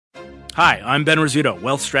Hi, I'm Ben Rizzuto,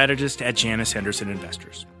 wealth strategist at Janus Henderson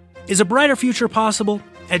Investors. Is a brighter future possible?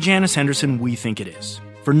 At Janus Henderson, we think it is.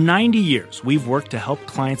 For 90 years, we've worked to help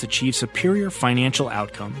clients achieve superior financial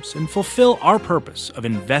outcomes and fulfill our purpose of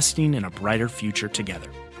investing in a brighter future together.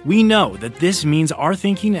 We know that this means our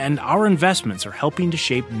thinking and our investments are helping to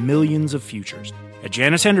shape millions of futures. At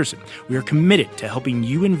Janus Henderson, we are committed to helping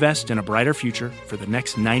you invest in a brighter future for the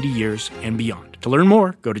next 90 years and beyond. To learn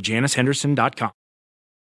more, go to janushenderson.com.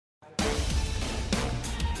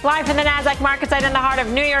 Live from the NASDAQ market site in the heart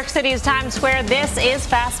of New York City's Times Square, this is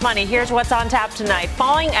Fast Money. Here's what's on tap tonight.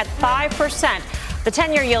 Falling at 5%. The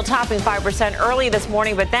 10-year yield topping 5% early this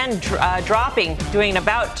morning, but then dropping, doing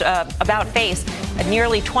about face, a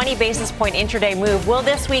nearly 20 basis point intraday move. Will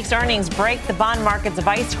this week's earnings break the bond market's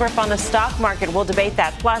vice grip on the stock market? We'll debate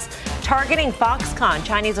that. Plus, targeting Foxconn,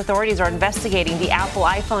 Chinese authorities are investigating the Apple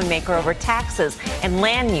iPhone maker over taxes and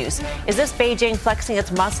land use. Is this Beijing flexing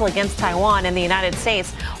its muscle against Taiwan and the United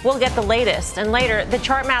States? We'll get the latest. And later, the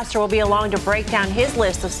Chartmaster will be along to break down his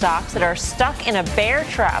list of stocks that are stuck in a bear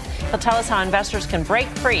trap. He'll tell us how investors can break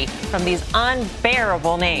free from these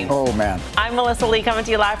unbearable names. Oh, man. I'm Melissa Lee, coming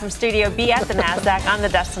to you live from Studio B at the NASDAQ. On the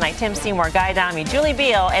desk tonight, Tim Seymour, Guy Adami, Julie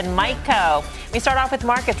Beal, and Mike Coe. We start off with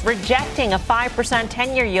markets rejecting a 5%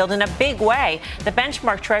 10-year yield in a big way. The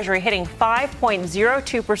benchmark Treasury hitting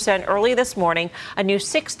 5.02% early this morning, a new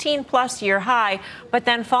 16-plus year high, but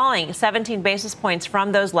then falling 17 basis points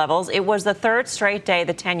from those levels. It was the third straight day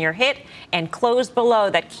the 10-year hit and closed below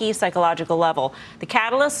that key psychological level. The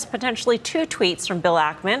catalyst, potentially two tweets from Bill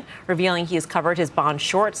Ackman, revealing he's covered his bond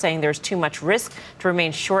short, saying there's too much risk to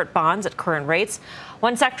remain short bonds at current rates.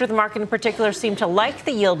 One sector of the market in particular seemed to like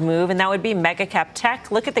the yield move, and that would be mega-cap tech.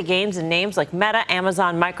 Look at the gains in names like Meta,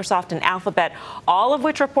 Amazon, Microsoft, and Alphabet, all of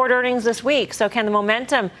which report earnings this week. So can the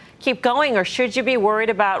momentum keep going, or should you be worried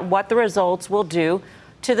about what the results will do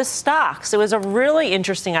to the stocks? It was a really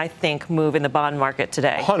interesting, I think, move in the bond market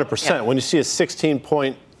today. 100%. Yeah. When you see a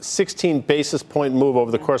 16 basis point move over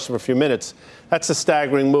the course of a few minutes, that's a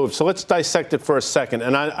staggering move. So let's dissect it for a second.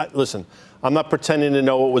 And I listen, I'm not pretending to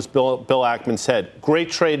know what was Bill Ackman said. Great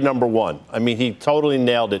trade, number one. I mean, he totally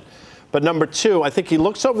nailed it. But number two, I think he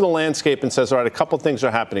looks over the landscape and says, all right, a couple things are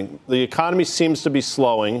happening. The economy seems to be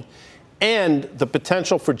slowing, and the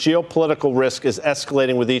potential for geopolitical risk is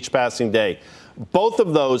escalating with each passing day. Both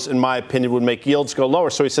of those, in my opinion, would make yields go lower.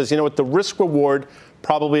 So he says, you know what, the risk reward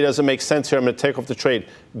probably doesn't make sense here. I'm going to take off the trade.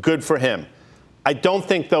 Good for him. I don't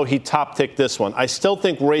think, though, he top-ticked this one. I still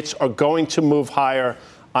think rates are going to move higher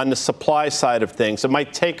on the supply side of things. It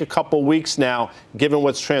might take a couple weeks now, given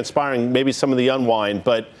what's transpiring, maybe some of the unwind,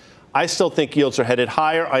 but I still think yields are headed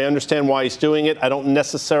higher. I understand why he's doing it. I don't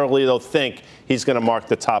necessarily, though, think he's going to mark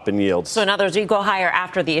the top in yields. So in other words, you go higher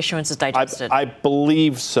after the issuance is digested. I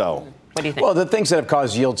believe so. What do you think? Well, the things that have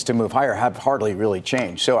caused yields to move higher have hardly really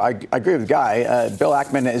changed. So I agree with Guy. Bill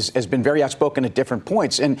Ackman has been very outspoken at different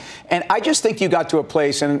points. And I just think you got to a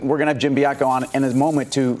place, and we're going to have Jim Bianco on in a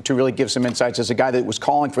moment to really give some insights as a guy that was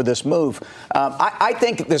calling for this move. I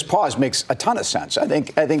think this pause makes a ton of sense. I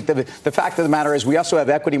think the fact of the matter is we also have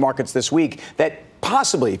equity markets this week that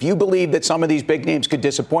possibly, if you believe that some of these big names could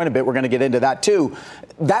disappoint a bit, we're going to get into that too.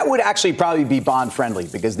 That would actually probably be bond friendly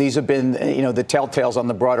because these have been, the telltales on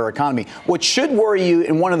the broader economy. What should worry you,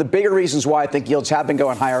 and one of the bigger reasons why I think yields have been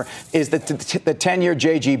going higher, is that the 10-year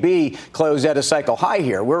JGB closed at a cycle high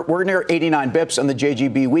here. We're near 89 bips on the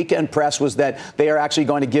JGB. Weekend press was that they are actually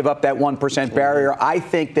going to give up that 1% barrier. I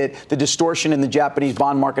think that the distortion in the Japanese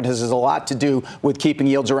bond market has a lot to do with keeping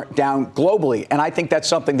yields down globally. And I think that's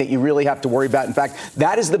something that you really have to worry about. In fact,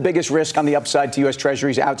 that is the biggest risk on the upside to U.S.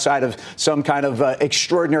 Treasuries outside of some kind of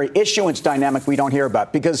extraordinary issuance dynamic we don't hear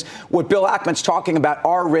about. Because what Bill Ackman's talking about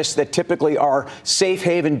are risks that typically are safe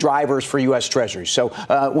haven drivers for U.S. Treasuries. So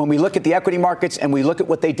when we look at the equity markets and we look at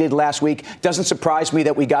what they did last week, doesn't surprise me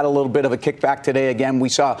that we got a little bit of a kickback today. Again, we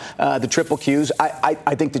saw the triple Qs.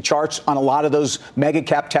 I think the charts on a lot of those mega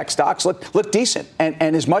cap tech stocks look decent.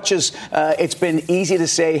 And as much as it's been easy to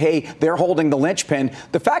say, hey, they're holding the linchpin,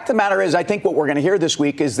 the fact of the matter is I think what we're going to hear this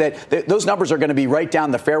week is that those numbers are going to be right down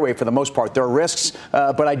the fairway for the most part. There are risks,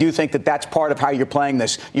 but I do think that that's part of how you're playing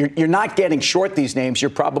this. You're not getting short these names. You're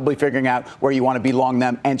probably figuring out where you want to be long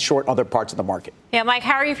them and short other parts of the market. Yeah, Mike,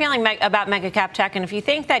 how are you feeling about mega cap tech? And if you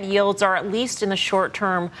think that yields are at least in the short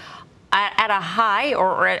term at a high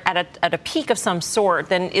or at a peak of some sort,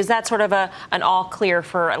 then is that sort of an all clear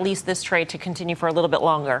for at least this trade to continue for a little bit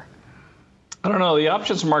longer? I don't know. The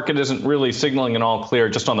options market isn't really signaling an all clear.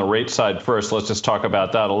 Just on the rate side first, let's just talk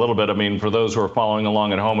about that a little bit. I mean, for those who are following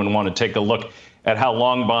along at home and want to take a look at how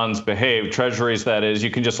long bonds behave, treasuries, that is,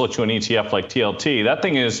 you can just look to an ETF like TLT. That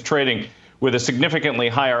thing is trading with a significantly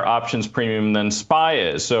higher options premium than SPY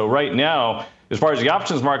is. So right now, as far as the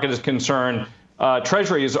options market is concerned,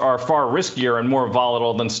 treasuries are far riskier and more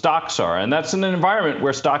volatile than stocks are. And that's in an environment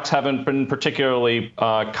where stocks haven't been particularly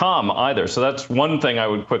calm either. So that's one thing I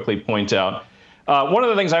would quickly point out. One of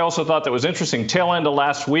the things I also thought that was interesting, tail end of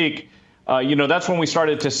last week, that's when we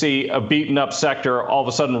started to see a beaten up sector all of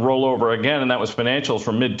a sudden roll over again, and that was financials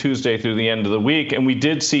from mid-Tuesday through the end of the week. And we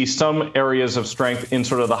did see some areas of strength in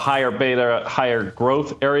sort of the higher beta, higher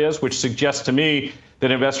growth areas, which suggests to me that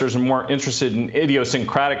investors are more interested in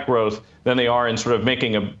idiosyncratic growth than they are in sort of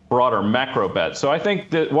making a broader macro bet. So I think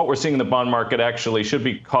that what we're seeing in the bond market actually should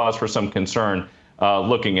be cause for some concern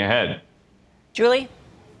looking ahead. Julie?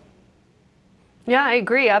 Yeah, I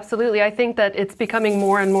agree. Absolutely. I think that it's becoming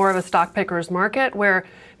more and more of a stock picker's market where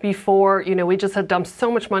before, we just had dumped so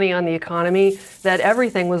much money on the economy that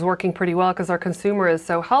everything was working pretty well because our consumer is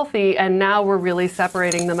so healthy. And now we're really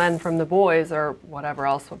separating the men from the boys, or whatever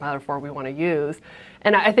else metaphor we want to use.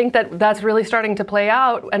 And I think that that's really starting to play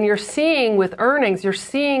out. And you're seeing with earnings, you're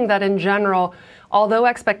seeing that in general, although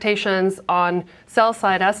expectations on sell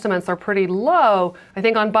side estimates are pretty low, I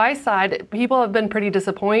think on buy side, people have been pretty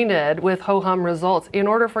disappointed with ho-hum results. In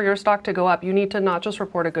order for your stock to go up, you need to not just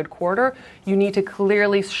report a good quarter, you need to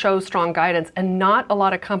clearly show strong guidance. And not a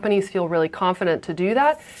lot of companies feel really confident to do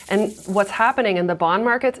that. And what's happening in the bond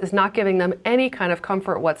markets is not giving them any kind of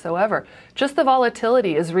comfort whatsoever. Just the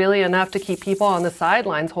volatility is really enough to keep people on the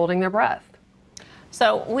sidelines holding their breath.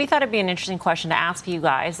 So we thought it'd be an interesting question to ask you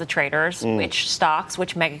guys, the traders, which stocks,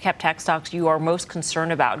 which mega cap tech stocks you are most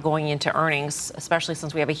concerned about going into earnings, especially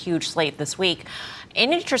since we have a huge slate this week.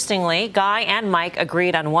 And interestingly, Guy and Mike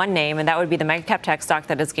agreed on one name, and that would be the mega cap tech stock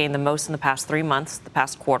that has gained the most in the past 3 months, the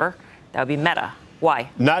past quarter. That would be Meta. Why?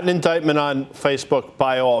 Not an indictment on Facebook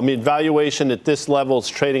by all. I mean, valuation at this level is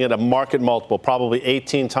trading at a market multiple, probably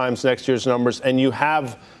 18 times next year's numbers, and you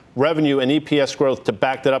have revenue and EPS growth to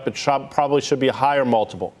back that up. It probably should be a higher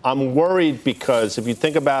multiple. I'm worried because if you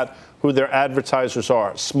think about who their advertisers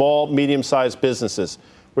are, small, medium-sized businesses,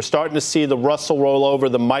 we're starting to see the Russell roll over,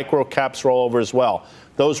 the micro caps roll over as well.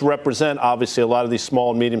 Those represent, obviously, a lot of these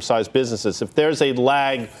small and medium-sized businesses. If there's a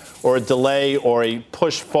lag or a delay or a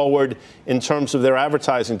push forward in terms of their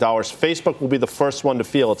advertising dollars, Facebook will be the first one to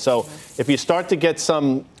feel it. So if you start to get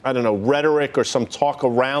some, rhetoric or some talk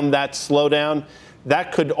around that slowdown,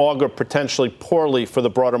 that could augur potentially poorly for the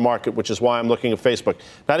broader market, which is why I'm looking at Facebook.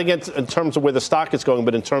 Not against in terms of where the stock is going,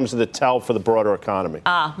 but in terms of the tell for the broader economy.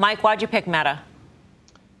 Mike, why'd you pick Meta?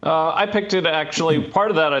 I picked it, actually.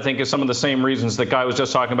 Part of that, I think, is some of the same reasons that Guy was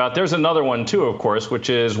just talking about. There's another one, too, of course,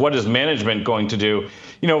 which is what is management going to do?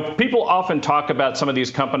 People often talk about some of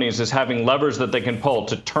these companies as having levers that they can pull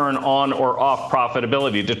to turn on or off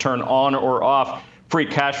profitability, to turn on or off free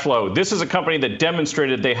cash flow. This is a company that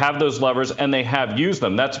demonstrated they have those levers and they have used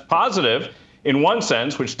them. That's positive in one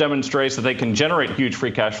sense, which demonstrates that they can generate huge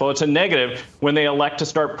free cash flow. It's a negative when they elect to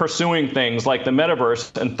start pursuing things like the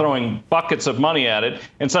metaverse and throwing buckets of money at it.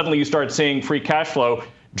 And suddenly you start seeing free cash flow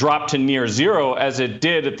drop to near zero as it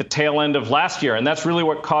did at the tail end of last year. And that's really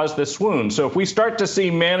what caused this swoon. So if we start to see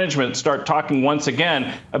management start talking once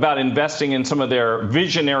again about investing in some of their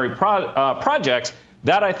visionary projects,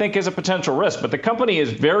 that, I think, is a potential risk. But the company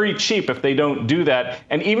is very cheap if they don't do that.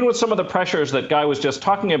 And even with some of the pressures that Guy was just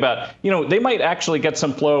talking about, they might actually get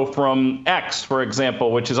some flow from X, for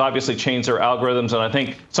example, which has obviously changed their algorithms. And I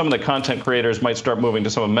think some of the content creators might start moving to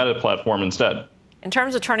some of Meta platform instead. In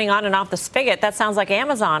terms of turning on and off the spigot, that sounds like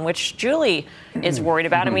Amazon, which Julie is worried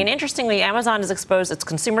about. I mean, interestingly, Amazon is exposed. It's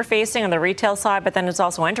consumer facing on the retail side, but then it's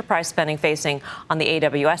also enterprise spending facing on the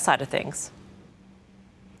AWS side of things.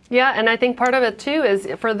 Yeah, and I think part of it, too, is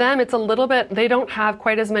for them, it's a little bit, they don't have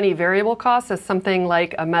quite as many variable costs as something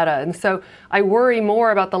like a Meta. And so I worry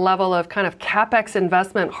more about the level of kind of CapEx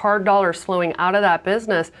investment, hard dollars flowing out of that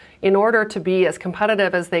business in order to be as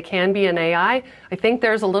competitive as they can be in AI. I think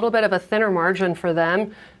there's a little bit of a thinner margin for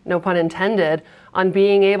them, no pun intended, on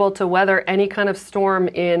being able to weather any kind of storm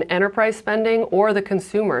in enterprise spending or the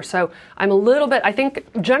consumer. So I'm a little bit, I think,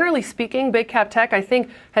 generally speaking, big cap tech, I think,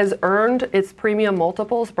 has earned its premium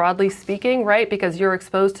multiples, broadly speaking, right? Because you're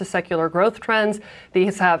exposed to secular growth trends.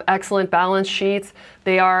 These have excellent balance sheets.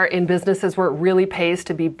 They are in businesses where it really pays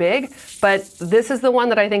to be big. But this is the one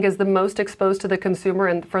that I think is the most exposed to the consumer.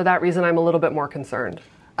 And for that reason, I'm a little bit more concerned.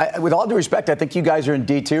 With all due respect, I think you guys are in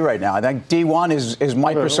D2 right now. I think D1 is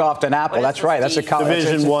Microsoft and Apple. That's right. That's a college.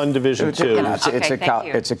 Division 1, Division 2.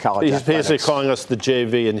 It's a college. He's basically calling us the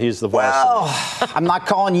JV, and he's the varsity. Well, I'm not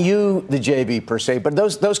calling you the JV per se, but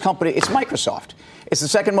those companies. It's Microsoft. It's the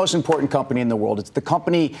second most important company in the world. It's the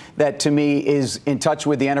company that, to me, is in touch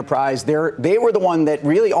with the enterprise. They were the one that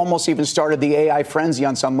really almost even started the AI frenzy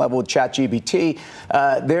on some level with ChatGPT.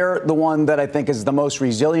 They're the one that I think is the most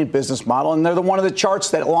resilient business model. And they're the one of the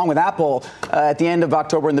charts that, along with Apple, at the end of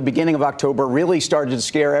October and the beginning of October, really started to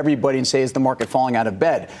scare everybody and say, is the market falling out of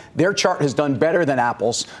bed? Their chart has done better than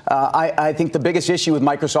Apple's. I think the biggest issue with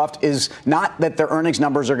Microsoft is not that their earnings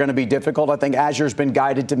numbers are going to be difficult. I think Azure's been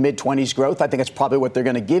guided to mid-20s growth. I think it's probably what they're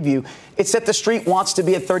going to give you. It's that the street wants to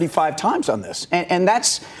be at 35 times on this. And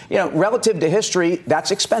that's, relative to history,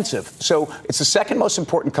 that's expensive. So it's the second most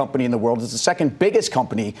important company in the world. It's the second biggest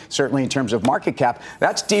company, certainly in terms of market cap.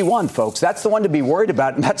 That's D1, folks. That's the one to be worried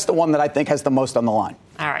about. And that's the one that I think has the most on the line.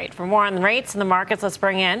 All right. For more on the rates and the markets, let's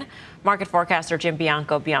bring in market forecaster Jim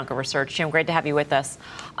Bianco, Bianco Research. Jim, great to have you with us.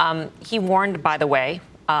 He warned, by the way,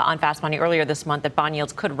 on Fast Money earlier this month that bond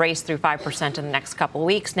yields could race through 5% in the next couple of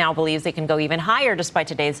weeks. Now believes they can go even higher despite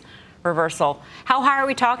today's reversal. How high are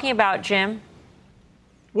we talking about, Jim?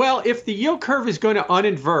 Well, if the yield curve is going to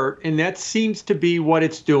uninvert, and that seems to be what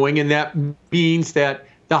it's doing, and that means that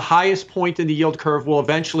the highest point in the yield curve will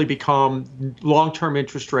eventually become long-term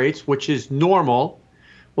interest rates, which is normal.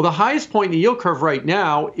 Well, the highest point in the yield curve right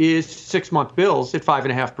now is 6-month bills at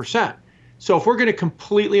 5.5%. So if we're going to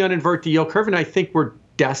completely uninvert the yield curve, and I think we're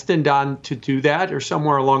destined on to do that or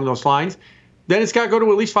somewhere along those lines, then it's got to go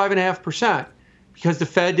to at least 5.5% because the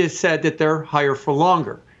Fed has said that they're higher for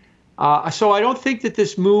longer. So I don't think that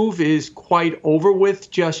this move is quite over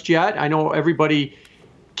with just yet. I know everybody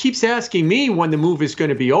keeps asking me when the move is going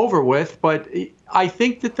to be over with, but I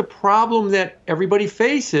think that the problem that everybody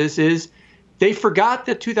faces is they forgot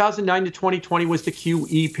that 2009 to 2020 was the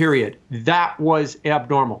QE period. That was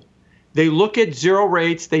abnormal. They look at zero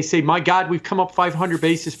rates. They say, my God, we've come up 500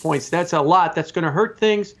 basis points. That's a lot. That's going to hurt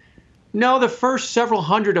things. No, the first several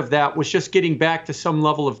hundred of that was just getting back to some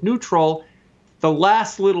level of neutral. The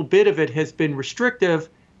last little bit of it has been restrictive.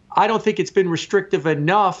 I don't think it's been restrictive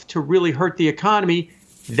enough to really hurt the economy.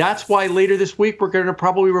 That's why later this week we're going to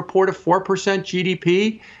probably report a 4%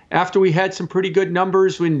 GDP after we had some pretty good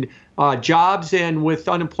numbers in jobs and with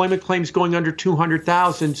unemployment claims going under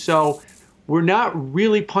 200,000. So we're not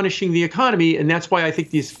really punishing the economy, and that's why I think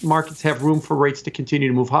these markets have room for rates to continue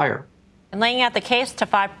to move higher. And laying out the case to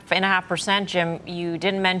 5.5%, Jim, you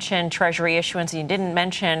didn't mention Treasury issuance and you didn't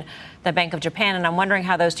mention the Bank of Japan, and I'm wondering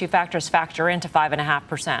how those two factors factor into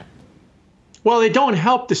 5.5%. Well, they don't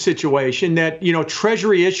help the situation that,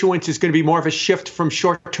 Treasury issuance is going to be more of a shift from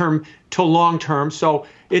short-term to long-term. So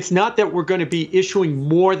it's not that we're going to be issuing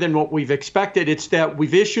more than what we've expected. It's that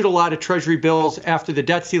we've issued a lot of Treasury bills after the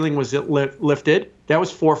debt ceiling was lifted. That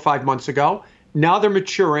was 4 or 5 months ago. Now they're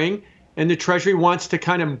maturing, and the Treasury wants to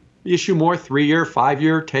kind of issue more 3-year,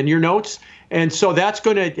 5-year, 10-year notes. And so that's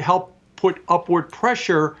going to help put upward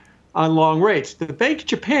pressure on long rates. The Bank of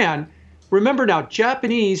Japan, remember now,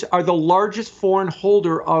 Japanese are the largest foreign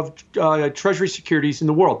holder of Treasury securities in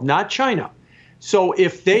the world, not China. So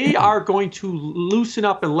if they are going to loosen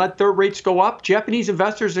up and let their rates go up, Japanese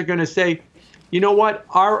investors are going to say, you know what,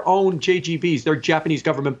 our own JGBs, their Japanese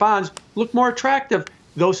government bonds, look more attractive.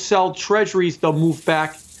 They'll sell Treasuries, they'll move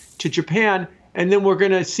back to Japan, and then we're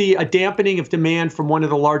going to see a dampening of demand from one of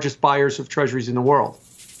the largest buyers of Treasuries in the world.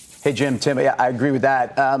 Hey, Jim, Tim, I agree with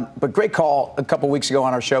that. But great call a couple weeks ago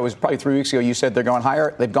on our show. It was probably 3 weeks ago. You said they're going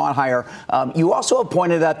higher. They've gone higher. You also have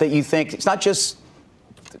pointed out that you think it's not just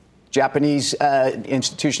Japanese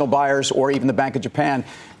institutional buyers or even the Bank of Japan.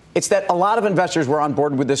 It's that a lot of investors were on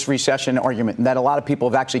board with this recession argument and that a lot of people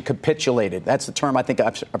have actually capitulated. That's the term I think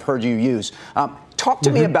I've heard you use. Talk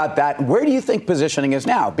to me about that. Where do you think positioning is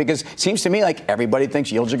now? Because it seems to me like everybody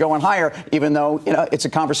thinks yields are going higher, even though, it's a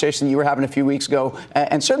conversation you were having a few weeks ago.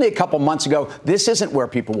 And certainly a couple months ago, this isn't where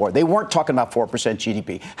people were. They weren't talking about 4%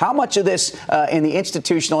 GDP. How much of this in the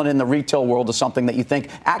institutional and in the retail world is something that you think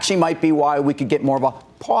actually might be why we could get more of a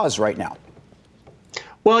pause right now?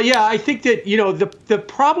 Well, yeah, I think that, the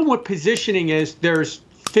problem with positioning is there's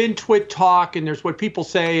FinTwit talk and there's what people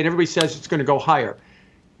say and everybody says it's going to go higher.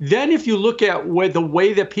 Then if you look at the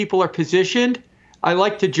way that people are positioned, I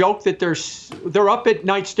like to joke that they're up at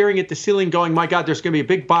night staring at the ceiling going, my God, there's going to be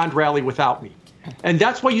a big bond rally without me. And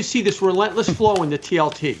that's why you see this relentless flow in the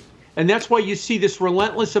TLT. And that's why you see this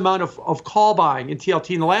relentless amount of call buying in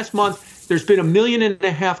TLT. In the last month, there's been 1.5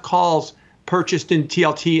 million calls purchased in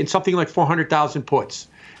TLT and something like 400,000 puts.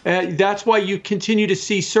 That's why you continue to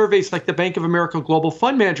see surveys like the Bank of America Global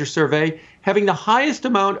Fund Manager Survey having the highest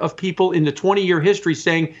amount of people in the 20-year history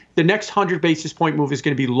saying the next 100 basis point move is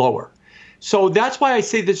going to be lower. So that's why I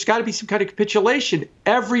say there's got to be some kind of capitulation.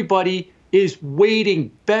 Everybody is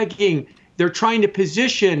waiting, begging. They're trying to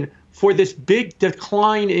position for this big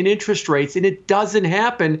decline in interest rates, and it doesn't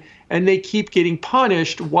happen, and they keep getting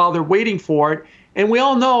punished while they're waiting for it. And we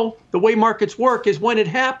all know the way markets work is when it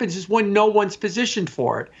happens is when no one's positioned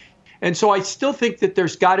for it. And so I still think that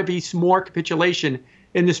there's got to be some more capitulation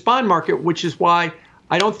in this bond market, which is why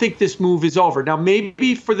I don't think this move is over. Now,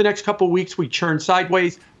 maybe for the next couple of weeks, we churn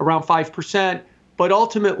sideways around 5%, but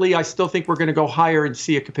ultimately, I still think we're going to go higher and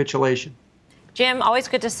see a capitulation. Jim, always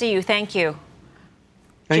good to see you. Thank you.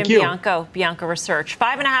 Thank Jim you. Bianco Research.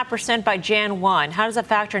 5.5% by Jan 1. How does that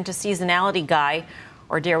factor into seasonality, Guy?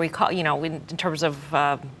 Or dare we call, in terms of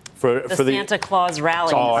the Santa Claus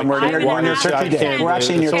rally? We're in your turkey day. We're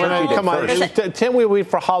actually in your turkey day. Come on. Can't we wait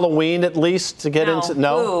for Halloween at least to get into?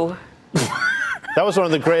 No. That was one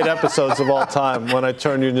of the great episodes of all time when I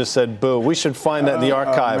turned to you and just said, boo. We should find that in the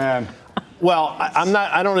archive. Oh, man. Well,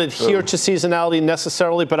 I don't adhere to seasonality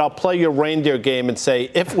necessarily, but I'll play your reindeer game and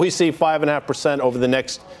say if we see 5.5% over the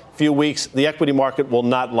next few weeks, the equity market will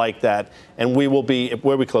not like that. And we will be,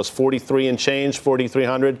 where we close, 43 and change,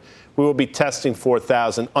 4,300. We will be testing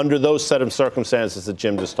 4,000 under those set of circumstances that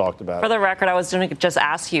Jim just talked about. For the record, I was going to just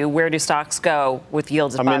ask you, where do stocks go with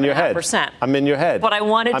yields of 5.5%? I'm in your head. But I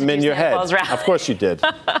wanted to do Santa Claus rally. Of course you did.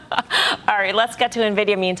 All right, let's get to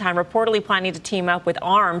NVIDIA meantime. Reportedly planning to team up with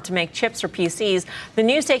ARM to make chips for PCs. The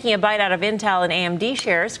news taking a bite out of Intel and AMD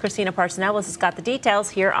shares. Christina Partsinevelos has got the details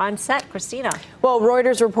here on set. Christina. Well,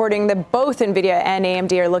 Reuters reporting that both NVIDIA and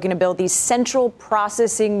AMD are looking to build these central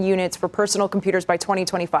processing units for personal computers by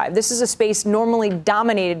 2025. This is a space normally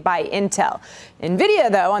dominated by Intel.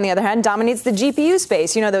 NVIDIA, though, on the other hand, dominates the GPU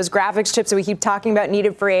space. You know, those graphics chips that we keep talking about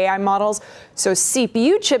needed for AI models. So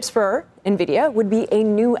CPU chips for NVIDIA would be a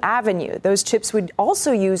new avenue. Those chips would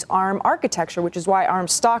also use ARM architecture, which is why ARM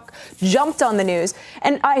stock jumped on the news.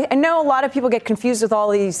 And I know a lot of people get confused with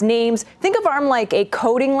all these names. Think of ARM like a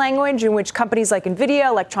coding language in which companies like NVIDIA,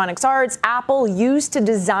 Electronic Arts, Apple use to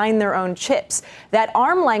design their own chips. That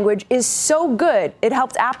ARM language is so good, it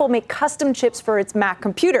helped Apple make custom chips for its Mac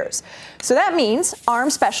computers. So that means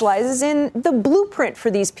ARM specializes in the blueprint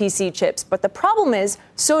for these PC chips. But the problem is,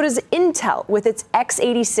 so does Intel with its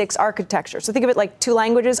x86 architecture. So think of it like two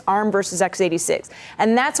languages, ARM versus x86.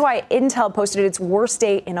 And that's why Intel posted its worst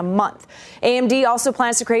day in a month. AMD also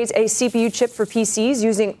plans to create a CPU chip for PCs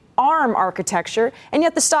using ARM architecture, and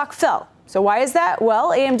yet the stock fell. So why is that?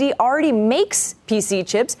 Well, AMD already makes PC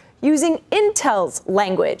chips using Intel's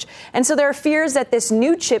language. And so there are fears that this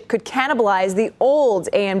new chip could cannibalize the old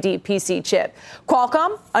AMD PC chip.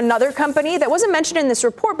 Qualcomm, another company that wasn't mentioned in this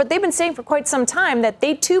report, but they've been saying for quite some time that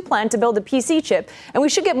they too plan to build a PC chip. And we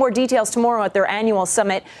should get more details tomorrow at their annual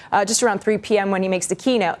summit, just around 3 p.m. when he makes the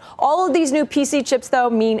keynote. All of these new PC chips,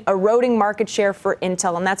 though, mean eroding market share for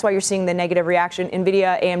Intel. And that's why you're seeing the negative reaction.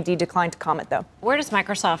 NVIDIA, AMD declined to comment, though. Where does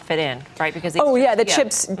Microsoft fit in, right? Because the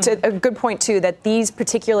chips, a good point, too, that these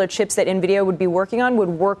particular chips that NVIDIA would be working on would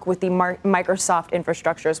work with the Microsoft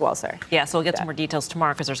infrastructure as well, sir. Yeah, so we'll get some more details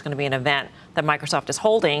tomorrow because there's going to be an event that Microsoft is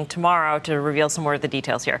holding tomorrow to reveal some more of the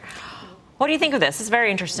details here. What do you think of this? It's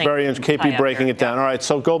very interesting. Very interesting. KP breaking it down. All right,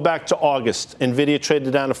 so go back to August. NVIDIA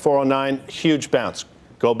traded down to 409, huge bounce.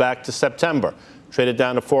 Go back to September. Traded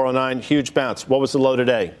down to 409, huge bounce. What was the low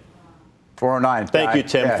today? 409. Thank you,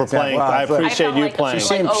 Tim, for playing. Well, I appreciate you playing.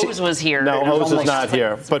 O's was here. No, O's is not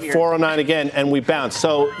here. But 409 again, and we bounced.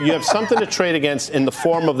 So you have something to trade against in the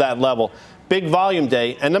form of that level. Big volume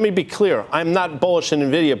day. And let me be clear. I'm not bullish in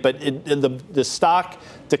NVIDIA, but the stock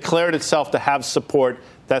declared itself to have support.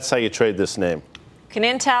 That's how you trade this name. Can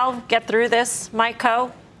Intel get through this, Mike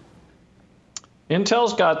Coe?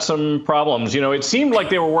 Intel's got some problems. It seemed like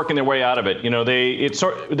they were working their way out of it. They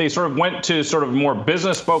sort of went to sort of more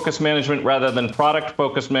business-focused management rather than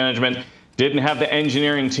product-focused management. Didn't have the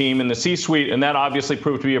engineering team in the C-suite, and that obviously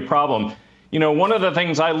proved to be a problem. One of the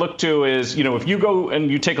things I look to is, if you go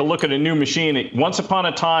and you take a look at a new machine, once upon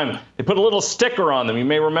a time, they put a little sticker on them. You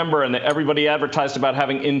may remember, and everybody advertised about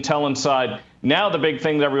having Intel inside. Now the big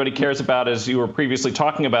thing that everybody cares about, as you were previously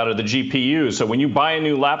talking about, are the GPUs. So when you buy a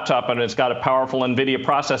new laptop and it's got a powerful NVIDIA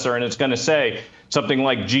processor and it's going to say something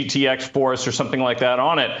like GTX Force or something like that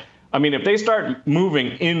on it, I mean, if they start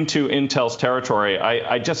moving into Intel's territory,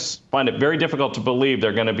 I just find it very difficult to believe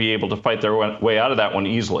they're going to be able to fight their way out of that one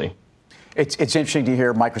easily. It's interesting to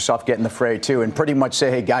hear Microsoft get in the fray, too, and pretty much say,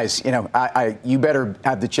 hey, guys, you better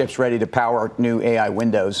have the chips ready to power new AI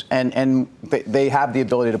windows. And they have the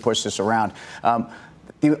ability to push this around.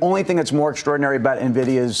 The only thing that's more extraordinary about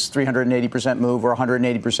NVIDIA's 380% move or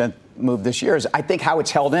 180% move this year is I think how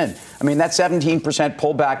it's held in. I mean, that 17%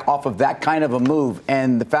 pullback off of that kind of a move,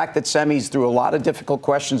 and the fact that semis threw a lot of difficult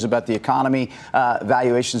questions about the economy,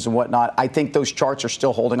 valuations and whatnot, I think those charts are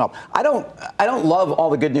still holding up. I don't love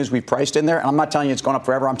all the good news we've priced in there, and I'm not telling you it's going up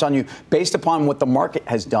forever. I'm telling you, based upon what the market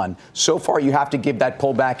has done, so far you have to give that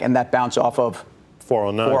pullback and that bounce off of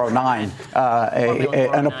 409.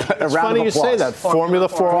 It's funny you say that. Formula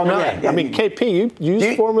 409. I mean, KP, you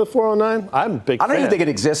use Formula 409? I'm a big fan. I don't even think it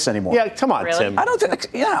exists anymore. Yeah, come on, really? Tim. I don't think.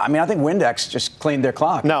 Yeah, I mean, I think Windex just cleaned their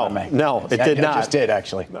clock. No, it did not. It just did,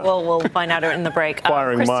 actually. Well, we'll find out in the break.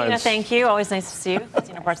 Acquiring Christina, minds. thank you. Always nice to see you.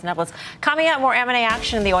 Christina Bartz-Nevelis. Coming up, more M&A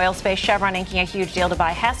action in the oil space. Chevron inking a huge deal to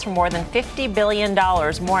buy Hess for more than $50 billion.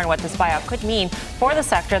 More on what this buyout could mean for the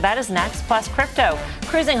sector. That is next. Plus, crypto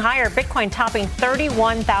cruising higher. Bitcoin topping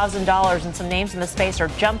 $31,000. And some names in the space are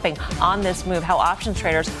jumping on this move. How options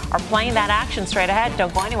traders are playing that action straight ahead.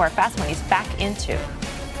 Don't go anywhere. Fast Money's back into.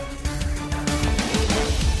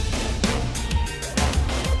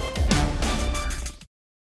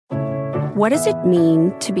 What does it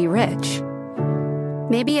mean to be rich?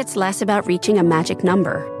 Maybe it's less about reaching a magic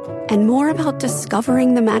number and more about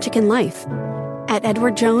discovering the magic in life. At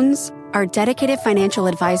Edward Jones, our dedicated financial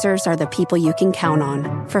advisors are the people you can count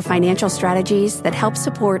on for financial strategies that help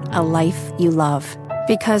support a life you love.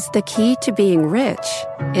 Because the key to being rich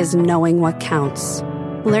is knowing what counts.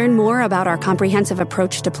 Learn more about our comprehensive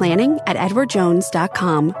approach to planning at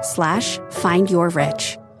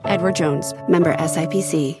edwardjones.com/findyourrich. Edward Jones, member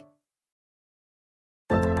SIPC.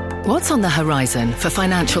 What's on the horizon for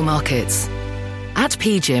financial markets? At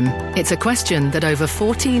PGIM, it's a question that over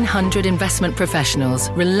 1,400 investment professionals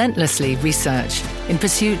relentlessly research in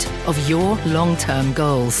pursuit of your long-term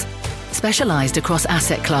goals. Specialized across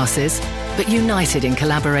asset classes, but united in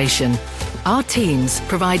collaboration, our teams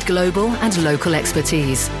provide global and local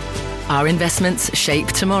expertise. Our investments shape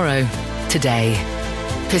tomorrow, today.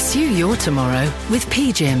 Pursue your tomorrow with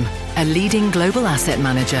PGIM, a leading global asset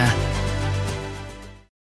manager.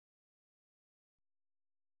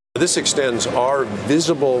 This extends our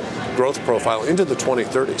visible growth profile into the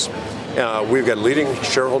 2030s. We've got leading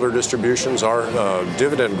shareholder distributions. Our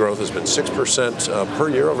dividend growth has been 6% per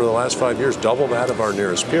year over the last 5 years, double that of our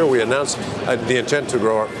nearest peer. We announced the intent to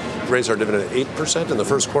raise our dividend at 8% in the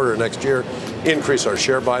first quarter of next year, increase our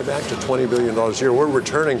share buyback to $20 billion a year. We're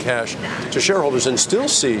returning cash to shareholders and still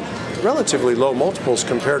see relatively low multiples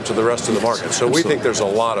compared to the rest of the market. So we think there's a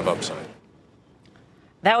lot of upside.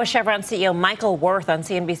 That was Chevron CEO Michael Wirth on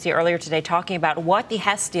CNBC earlier today talking about what the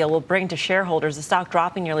Hess deal will bring to shareholders, the stock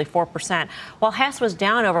dropping nearly 4%. While Hess was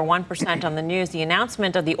down over 1% on the news, the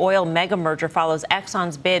announcement of the oil mega merger follows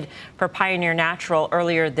Exxon's bid for Pioneer Natural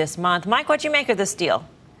earlier this month. Mike, what do you make of this deal?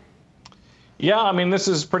 Yeah, I mean, this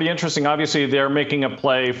is pretty interesting. Obviously, they're making a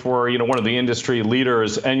play for, one of the industry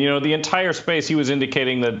leaders. And, the entire space, he was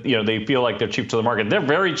indicating that, they feel like they're cheap to the market. They're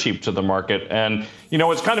very cheap to the market. And,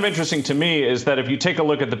 what's kind of interesting to me is that if you take a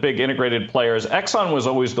look at the big integrated players, Exxon was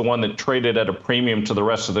always the one that traded at a premium to the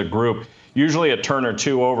rest of the group, usually a turn or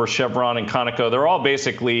two over Chevron and Conoco. They're all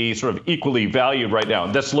basically sort of equally valued right now.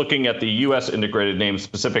 That's looking at the U.S. integrated names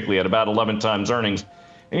specifically at about 11 times earnings.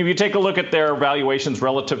 And if you take a look at their valuations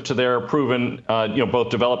relative to their proven, both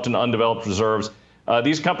developed and undeveloped reserves,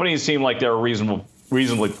 these companies seem like they're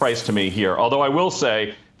reasonably priced to me here. Although I will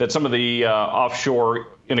say that some of the offshore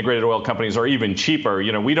integrated oil companies are even cheaper.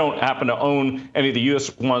 We don't happen to own any of the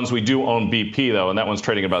U.S. ones. We do own BP, though, and that one's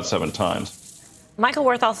trading about 7 times. Michael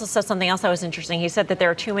Wirth also said something else that was interesting. He said that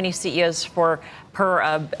there are too many CEOs per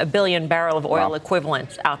a billion barrel of oil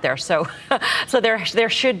equivalent out there. So there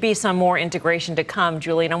should be some more integration to come,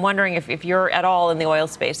 Julie. And I'm wondering if you're at all in the oil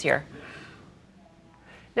space here.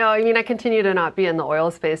 No, I mean, I continue to not be in the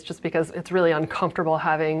oil space just because it's really uncomfortable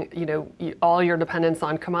having, all your dependence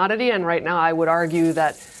on commodity. And right now, I would argue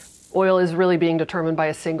that oil is really being determined by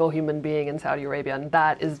a single human being in Saudi Arabia, and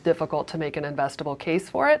that is difficult to make an investable case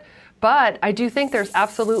for it. But I do think there's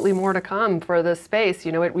absolutely more to come for this space.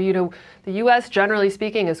 The U.S. generally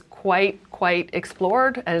speaking is quite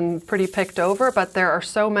explored and pretty picked over, but there are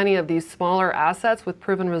so many of these smaller assets with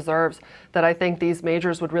proven reserves that I think these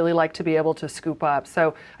majors would really like to be able to scoop up.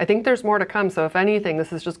 So I think there's more to come. So if anything,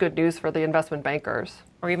 this is just good news for the investment bankers.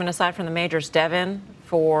 Or even aside from the majors, Devon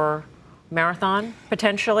for Marathon,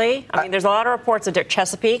 potentially? I mean, there's a lot of reports of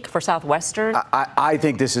Chesapeake for Southwestern. I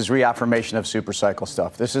think this is reaffirmation of super cycle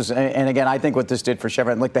stuff. This is, and again, I think what this did for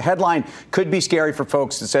Chevron, like the headline could be scary for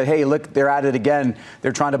folks that said, hey, look, they're at it again.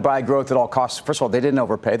 They're trying to buy growth at all costs. First of all, they didn't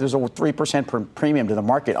overpay. There's a 3% premium to the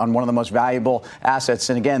market on one of the most valuable assets.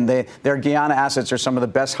 And again, their Guyana assets are some of the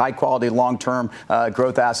best high-quality long-term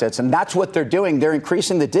growth assets. And that's what they're doing. They're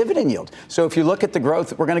increasing the dividend yield. So if you look at the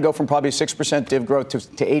growth, we're going to go from probably 6% div growth to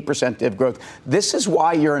 8% div growth. This is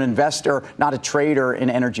why you're an investor, not a trader in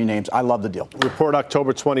energy names. I love the deal. Report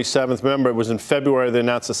October 27th. Remember, it was in February they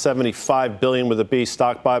announced a $75 billion with a B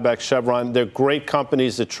stock buyback. Chevron. They're great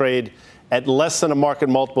companies that trade at less than a market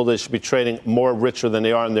multiple. They should be trading more richer than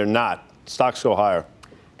they are, and they're not. Stocks go higher.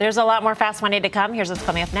 There's a lot more fast money to come. Here's what's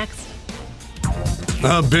coming up next.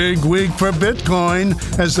 A big week for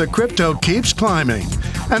Bitcoin as the crypto keeps climbing.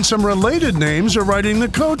 And some related names are riding the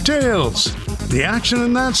coattails. The action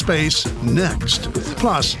in that space next.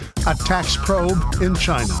 Plus, a tax probe in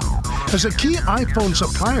China. As a key iPhone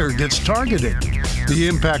supplier gets targeted, the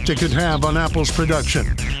impact it could have on Apple's production,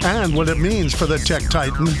 and what it means for the tech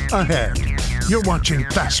titan ahead. You're watching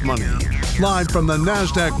Fast Money, live from the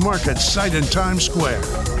NASDAQ market site in Times Square.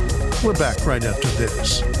 We're back right after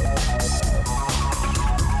this.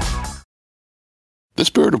 The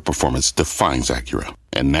spirit of performance defines Acura,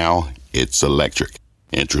 and now it's electric.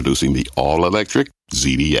 Introducing the all-electric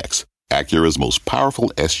ZDX, Acura's most powerful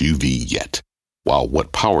SUV yet. While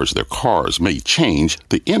what powers their cars may change,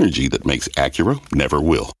 the energy that makes Acura never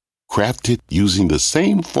will. Crafted using the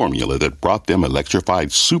same formula that brought them electrified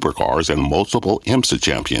supercars and multiple IMSA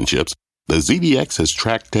championships, the ZDX has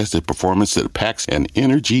track-tested performance that packs an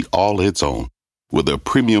energy all its own. With a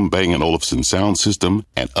premium Bang & Olufsen sound system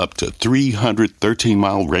and up to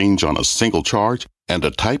 313-mile range on a single charge, and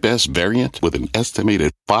a Type S variant with an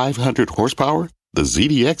estimated 500 horsepower, the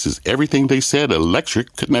ZDX is everything they said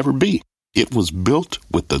electric could never be. It was built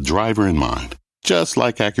with the driver in mind, just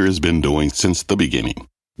like Acura's been doing since the beginning.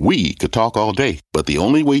 We could talk all day, but the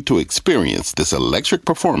only way to experience this electric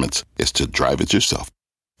performance is to drive it yourself.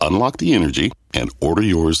 Unlock the energy and order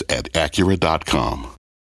yours at Acura.com.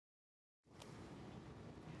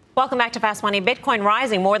 Welcome back to Fast Money. Bitcoin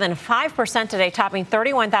rising more than 5% today, topping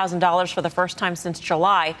 $31,000 for the first time since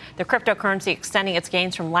July. The cryptocurrency extending its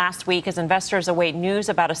gains from last week as investors await news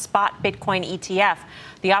about a spot Bitcoin ETF.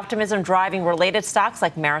 The optimism driving related stocks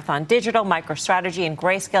like Marathon Digital, MicroStrategy, and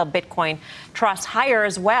Grayscale Bitcoin Trust higher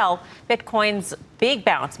as well. Bitcoin's big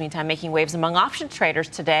bounce, meantime, making waves among options traders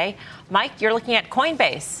today. Mike, you're looking at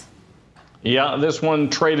Coinbase. Yeah, this one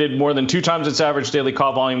traded more than 2 times its average daily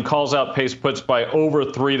call volume. Calls outpaced puts by over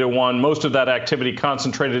 3-1. Most of that activity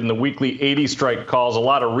concentrated in the weekly 80 strike calls. A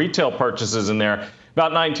lot of retail purchases in there.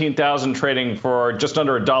 About 19,000 trading for just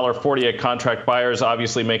under $1.40 a contract. Buyers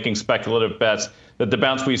obviously making speculative bets that the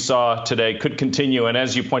bounce we saw today could continue. And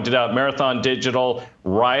as you pointed out, Marathon Digital,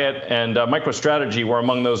 Riot, and MicroStrategy were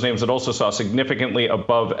among those names that also saw significantly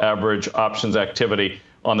above average options activity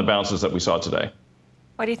on the bounces that we saw today.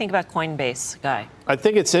 What do you think about Coinbase, Guy? I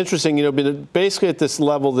think it's interesting, basically at this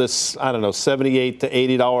level, this, $78 to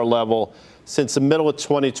 $80 level since the middle of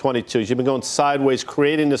 2022. You've been going sideways,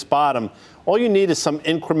 creating this bottom. All you need is some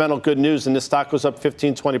incremental good news, and this stock goes up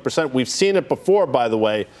 15, 20%. We've seen it before, by the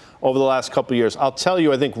way, over the last couple of years. I'll tell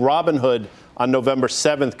you, I think Robinhood on November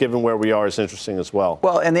 7th, given where we are, is interesting as well.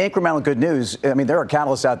 Well, and the incremental good news, I mean, there are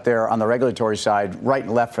catalysts out there on the regulatory side, right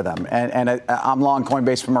and left for them. And I'm long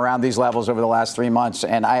Coinbase from around these levels over the last 3 months.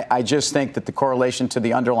 And I just think that the correlation to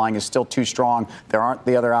the underlying is still too strong. There aren't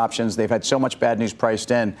the other options. They've had so much bad news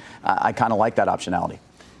priced in. I kind of like that optionality.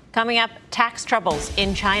 Coming up, tax troubles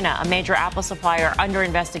in China, a major Apple supplier under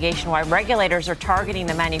investigation, why regulators are targeting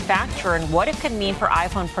the manufacturer and what it could mean for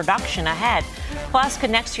iPhone production ahead. Plus, could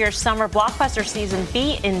next year's summer blockbuster season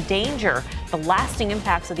be in danger? The lasting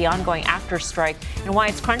impacts of the ongoing actors' strike and why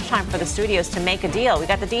it's crunch time for the studios to make a deal. We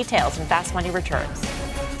got the details when Fast Money returns.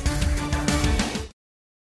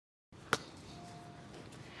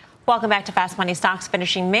 Welcome back to Fast Money. Stocks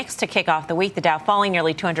finishing mixed to kick off the week. The Dow falling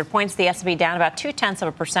nearly 200 points. The S&P down about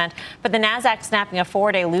 0.2%. But the Nasdaq snapping a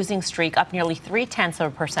 4-day losing streak up nearly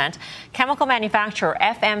 0.3%. Chemical manufacturer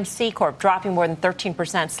FMC Corp dropping more than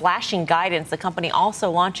 13%, slashing guidance. The company also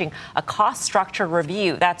launching a cost structure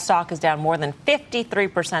review. That stock is down more than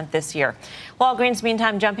 53% this year. Walgreens,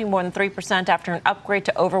 meantime, jumping more than 3% after an upgrade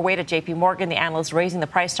to overweight at J.P. Morgan. The analyst raising the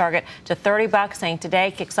price target to $30, saying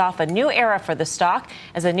today kicks off a new era for the stock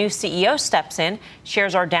as a new CEO steps in.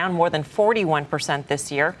 Shares are down more than 41%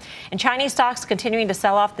 this year. And Chinese stocks continuing to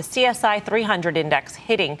sell off. The CSI 300 index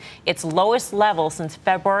hitting its lowest level since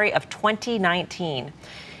February of 2019.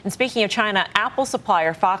 And speaking of China, Apple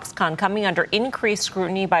supplier Foxconn coming under increased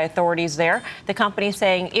scrutiny by authorities there. The company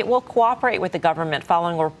saying it will cooperate with the government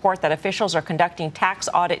following a report that officials are conducting tax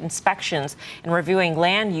audit inspections and reviewing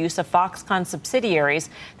land use of Foxconn subsidiaries.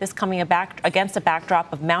 This coming against a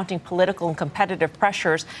backdrop of mounting political and competitive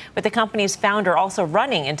pressures, with the company's founder also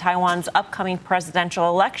running in Taiwan's upcoming presidential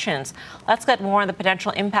elections. Let's get more on the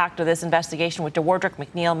potential impact of this investigation with DeWardrick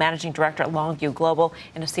McNeil, Managing Director at Longview Global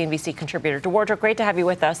and a CNBC contributor. DeWardrick, great to have you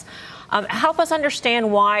with us. Help us understand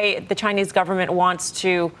why the Chinese government wants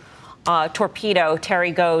to torpedo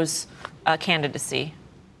Terry Go's candidacy.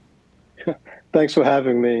 Thanks for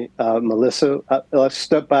having me, Melissa. Let's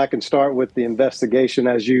step back and start with the investigation.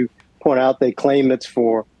 As you point out, they claim it's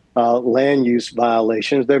for land use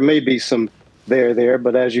violations. There may be some there,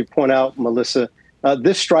 but as you point out, Melissa,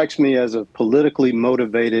 this strikes me as a politically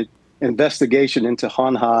motivated investigation into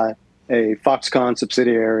Hanhai, a Foxconn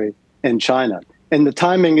subsidiary in China. And the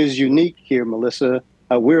timing is unique here, Melissa.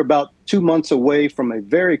 We're about 2 months away from a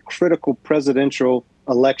very critical presidential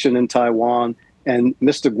election in Taiwan. And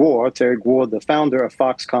Mr. Guo, Terry Guo, the founder of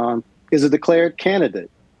Foxconn, is a declared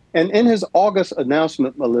candidate. And in his August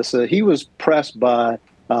announcement, Melissa, he was pressed by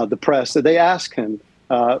the press. They asked him,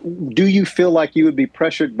 do you feel like you would be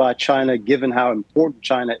pressured by China given how important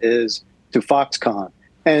China is to Foxconn?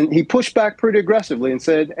 And he pushed back pretty aggressively and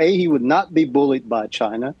said, he would not be bullied by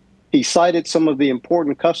China. He cited some of the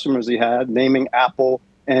important customers he had, naming Apple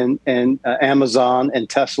and Amazon and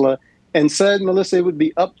Tesla, and said, Melissa, it would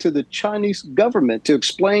be up to the Chinese government to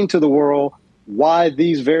explain to the world why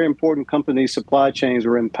these very important companies' supply chains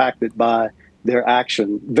were impacted by their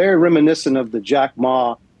action. Very reminiscent of the Jack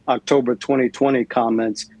Ma October 2020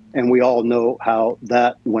 comments, and we all know how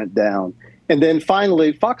that went down. And then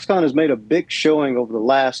finally, Foxconn has made a big showing over the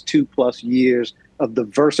last 2+ years of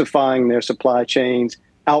diversifying their supply chains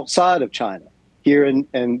outside of China, here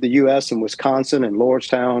in the U.S. and Wisconsin and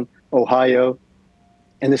Lordstown, Ohio.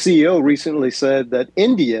 And the CEO recently said that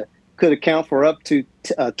India could account for up to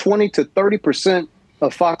 20 to 30%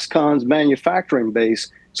 of Foxconn's manufacturing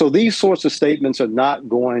base. So these sorts of statements are not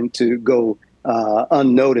going to go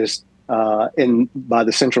unnoticed by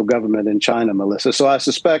the central government in China, Melissa. So I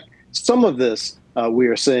suspect some of this we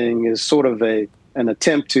are seeing is sort of an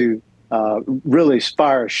attempt to really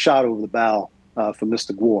fire a shot over the bow for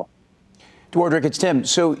Mr. Guo. DeWardrick, it's Tim.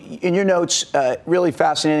 So in your notes, really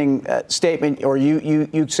fascinating statement, or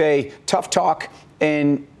you say tough talk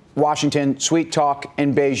in Washington, sweet talk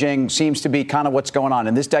in Beijing seems to be kind of what's going on.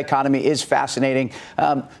 And this dichotomy is fascinating.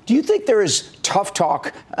 Do you think there is tough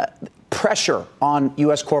talk pressure on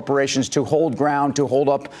U.S. corporations to hold ground, to hold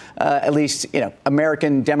up at least,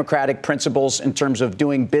 American democratic principles in terms of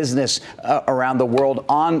doing business around the world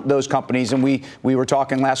on those companies? And we were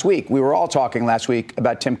talking last week. We were all talking last week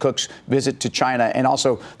about Tim Cook's visit to China and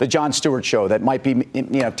also the Jon Stewart show that might be,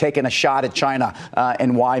 taking a shot at China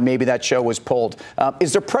and why maybe that show was pulled.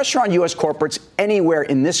 Is there pressure on U.S. corporates anywhere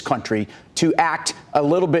in this country to act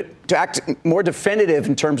more definitive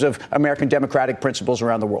in terms of American democratic principles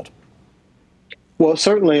around the world? Well,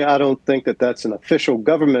 certainly, I don't think that that's an official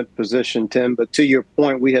government position, Tim. But to your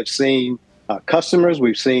point, we have seen customers,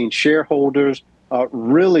 we've seen shareholders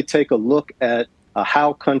really take a look at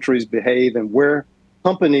how countries behave and where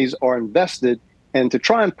companies are invested, and to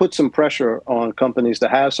try and put some pressure on companies to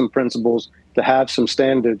have some principles, to have some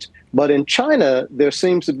standards. But in China, there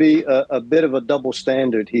seems to be a bit of a double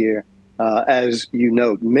standard here. As you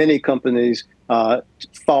note, many companies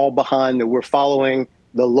fall behind that we're following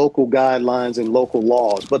the local guidelines and local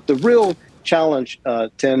laws. But the real challenge,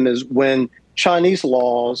 Tim, is when Chinese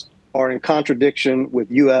laws are in contradiction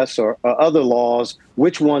with U.S. or other laws,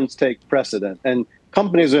 which ones take precedent? And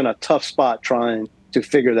companies are in a tough spot trying to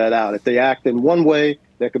figure that out. If they act in one way,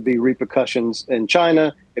 there could be repercussions in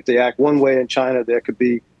China. If they act one way in China, there could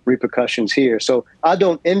be repercussions here. So I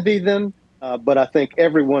don't envy them, but I think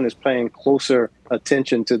everyone is paying closer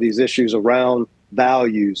attention to these issues around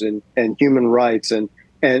values and human rights and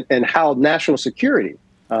how national security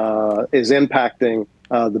is impacting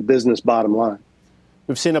the business bottom line.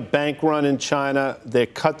 We've seen a bank run in China. They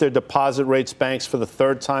cut their deposit rates, banks, for the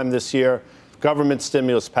third time this year. Government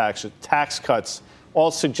stimulus package, tax cuts,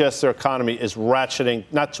 all suggest their economy is ratcheting,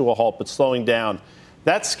 not to a halt, but slowing down.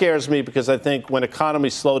 That scares me because I think when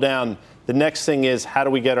economies slow down, the next thing is how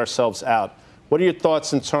do we get ourselves out? What are your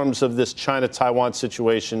thoughts in terms of this China-Taiwan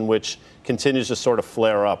situation, which continues to sort of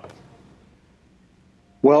flare up?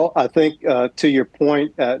 Well, I think to your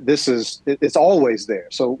point, it's always there.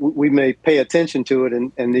 So we may pay attention to it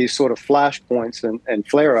in these sort of flashpoints and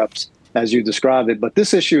flare-ups, as you described it. But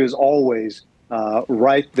this issue is always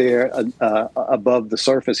right there above the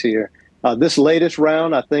surface here. This latest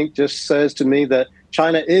round, I think, just says to me that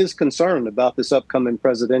China is concerned about this upcoming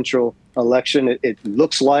presidential election. It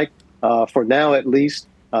looks like, for now at least,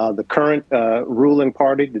 the current ruling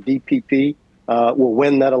party, the DPP, will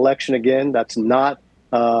win that election again. That's not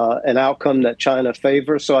an outcome that China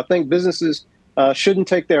favors. So I think businesses shouldn't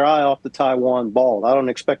take their eye off the Taiwan ball. I don't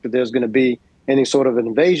expect that there's going to be any sort of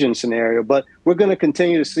invasion scenario, but we're going to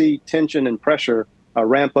continue to see tension and pressure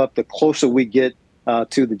ramp up the closer we get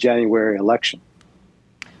to the January election.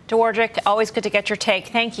 Dwardric, always good to get your take.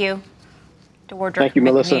 Thank you. Dwardric Thank you,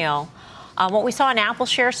 Melissa. McNeil. What we saw in Apple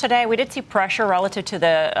shares today, we did see pressure relative to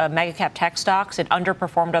the mega cap tech stocks. It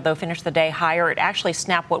underperformed, although finished the day higher. It actually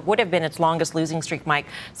snapped what would have been its longest losing streak, Mike,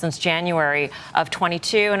 since January of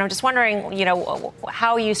 22. And I'm just wondering,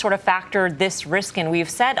 how you sort of factored this risk in. We've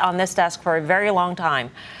said on this desk for a very long time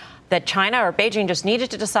that China or Beijing just needed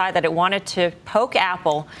to decide that it wanted to poke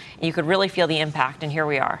Apple. And you could really feel the impact, and here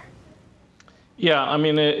we are. Yeah, I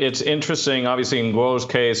mean, it's interesting, obviously, in Guo's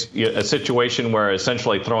case, a situation where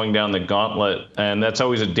essentially throwing down the gauntlet, and that's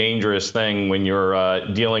always a dangerous thing when you're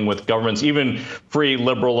dealing with governments, even free,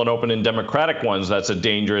 liberal, and open and democratic ones. That's a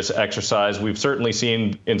dangerous exercise. We've certainly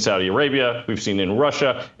seen in Saudi Arabia, we've seen in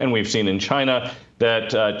Russia, and we've seen in China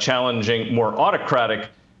that challenging more autocratic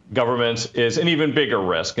governments is an even bigger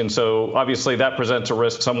risk. And so obviously that presents a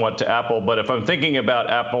risk somewhat to Apple. But if I'm thinking about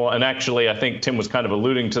Apple, and actually I think Tim was kind of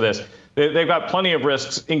alluding to this, they've got plenty of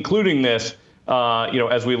risks, including this,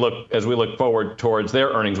 as we look forward towards their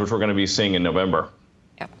earnings, which we're going to be seeing in November.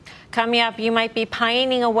 Yep. Coming up, you might be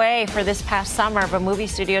pining away for this past summer, but movie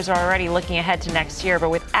studios are already looking ahead to next year. But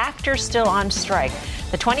with actors still on strike,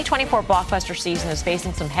 the 2024 blockbuster season is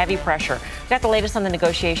facing some heavy pressure. We've got the latest on the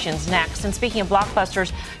negotiations next. And speaking of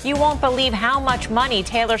blockbusters, you won't believe how much money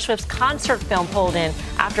Taylor Swift's concert film pulled in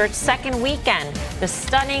after its second weekend. The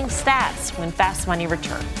stunning stats when Fast Money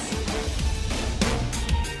returns.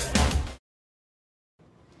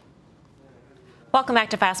 Welcome back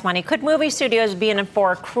to Fast Money. Could movie studios be in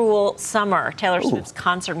for a cruel summer? Taylor Swift's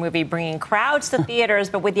concert movie bringing crowds to theaters,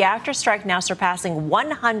 but with the actors' strike now surpassing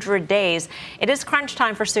 100 days, it is crunch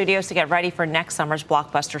time for studios to get ready for next summer's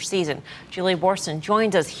blockbuster season. Julia Boorstin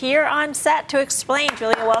joins us here on set to explain.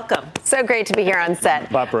 Julia, welcome. So great to be here on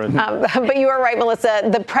set. But you are right, Melissa.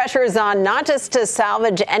 The pressure is on not just to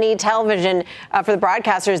salvage any television for the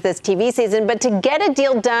broadcasters this TV season, but to get a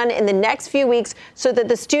deal done in the next few weeks so that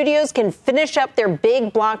the studios can finish up their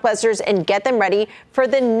big blockbusters and get them ready for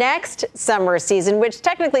the next summer season, which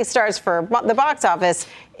technically starts for the box office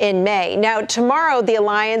in May. Now, tomorrow, the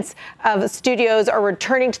Alliance of Studios are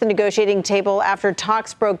returning to the negotiating table after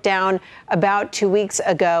talks broke down about 2 weeks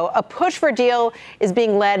ago. A push for a deal is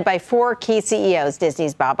being led by four key CEOs: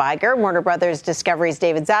 Disney's Bob Iger, Warner Brothers Discovery's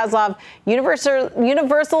David Zaslav,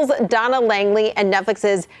 Universal's Donna Langley, and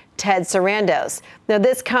Netflix's Ted Sarandos. Now,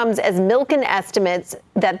 this comes as Milken estimates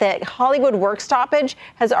that the Hollywood work stoppage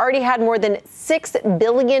has already had more than $6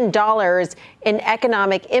 billion in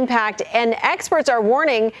economic impact, and experts are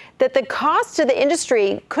warning that the cost to the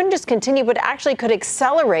industry couldn't just continue, but actually could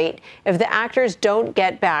accelerate if the actors don't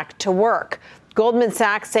get back to work. Goldman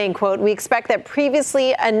Sachs saying, quote, "We expect that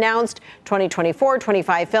previously announced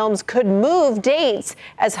 2024-25 films could move dates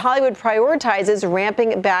as Hollywood prioritizes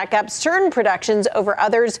ramping back up certain productions over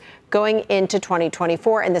others going into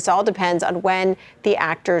 2024. And this all depends on when the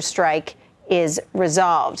actors' strike is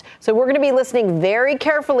resolved." So we're going to be listening very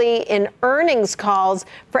carefully in earnings calls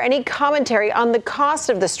for any commentary on the cost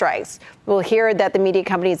of the strikes. We'll hear that the media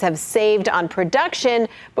companies have saved on production,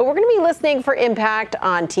 but we're going to be listening for impact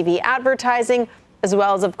on TV advertising, as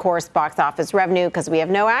well as, of course, box office revenue, because we have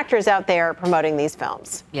no actors out there promoting these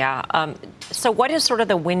films. Yeah. So what is sort of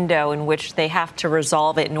the window in which they have to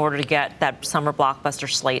resolve it in order to get that summer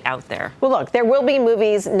blockbuster slate out there? Well, look, there will be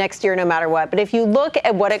movies next year no matter what. But if you look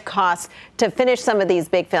at what it costs to finish some of these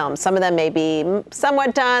big films, some of them may be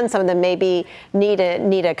somewhat done. Some of them maybe need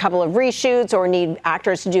a couple of reshoots or need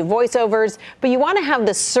actors to do voiceovers. But you want to have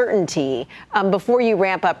the certainty before you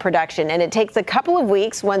ramp up production. And it takes a couple of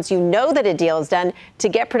weeks once you know that a deal is done to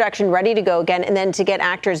get production ready to go again, and then to get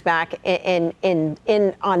actors back in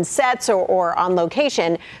on sets or on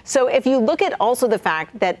location. So if you look at also the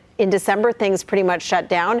fact that in December things pretty much shut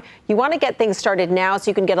down, you want to get things started now so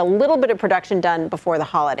you can get a little bit of production done before the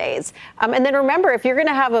holidays. And then remember, if you're going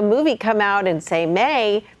to have a movie come out in, say,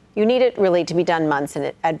 May, you need it really to be done months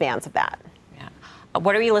in advance of that. Yeah.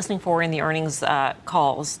 What are you listening for in the earnings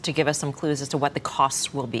calls to give us some clues as to what the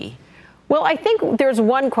costs will be? Well, I think there's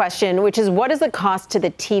one question, which is what is the cost to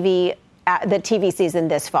the TV season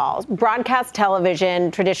this fall? Broadcast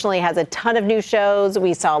television traditionally has a ton of new shows.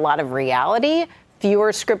 We saw a lot of reality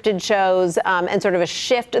fewer scripted shows, and sort of a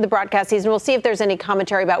shift of the broadcast season. We'll see if there's any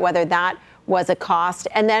commentary about whether that was a cost.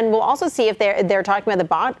 And then we'll also see if they're talking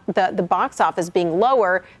about the box office being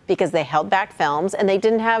lower because they held back films and they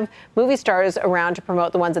didn't have movie stars around to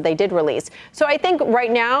promote the ones that they did release. So I think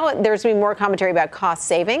right now there's going to be more commentary about cost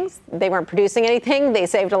savings. They weren't producing anything. They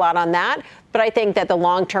saved a lot on that. But I think that the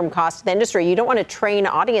long-term cost of the industry, you don't want to train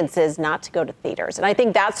audiences not to go to theaters. And I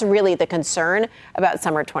think that's really the concern about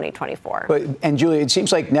summer 2024. And Julie, it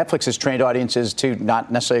seems like Netflix has trained audiences to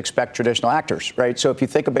not necessarily expect traditional actors, right? So if you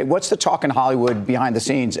think about what's the talk in Hollywood behind the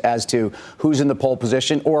scenes as to who's in the pole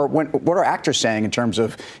position, or what are actors saying in terms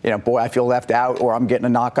of, boy, I feel left out, or I'm getting a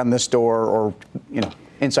knock on this door, or,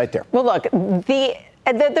 insight there? Well, look, the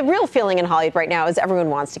real feeling in Hollywood right now is everyone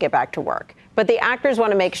wants to get back to work. But the actors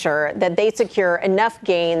want to make sure that they secure enough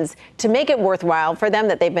gains to make it worthwhile for them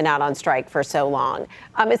that they've been out on strike for so long.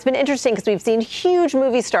 It's been interesting because we've seen huge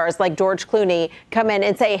movie stars like George Clooney come in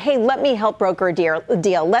and say, hey, let me help broker a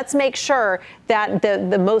deal. Let's make sure that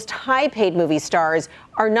the most high-paid movie stars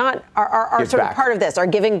are sort of part of this, are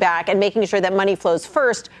giving back and making sure that money flows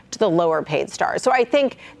first to the lower paid stars. So I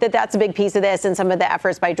think that that's a big piece of this, and some of the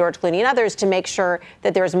efforts by George Clooney and others to make sure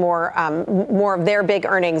that there's more of their big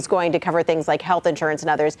earnings going to cover things like health insurance and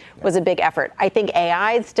others was a big effort. I think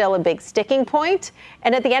AI is still a big sticking point.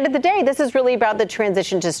 And at the end of the day, this is really about the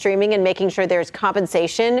transition to streaming and making sure there's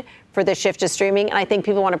compensation for the shift to streaming. And I think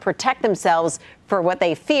people want to protect themselves for what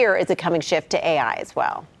they fear is a coming shift to AI as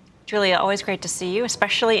well. Julia, always great to see you,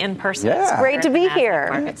 especially in person. Yeah. It's great to be here.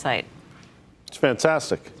 Market site. It's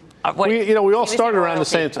fantastic. We all started around the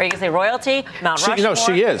same time. Are you going to say royalty? Mount Rushmore?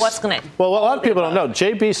 She is. What's going to? Well, a lot of people don't know.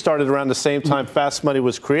 JB started around the same time Fast Money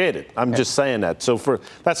was created. I'm just saying that. So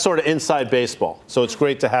that's sort of inside baseball. So it's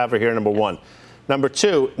great to have her here, number one. Number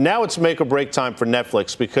two, now it's make or break time for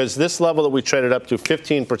Netflix because this level that we traded up to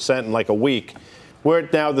 15% in like a week, we're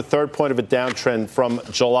at now the third point of a downtrend from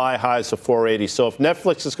July highs of 480. So if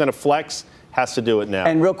Netflix is going to flex, has to do it now.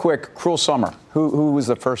 And real quick, Cruel Summer. Who was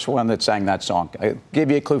the first one that sang that song? I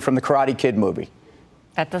gave you a clue from the Karate Kid movie.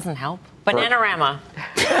 That doesn't help. Bananarama.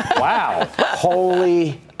 Wow.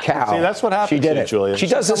 Holy cow. See, that's what happens. She did it, Julia. She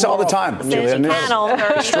does this all the time. Sandy Cannell,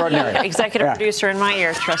 extraordinary. Executive producer in my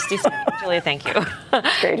ears, trusty. Julia, thank you.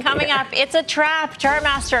 Coming up, it's a trap.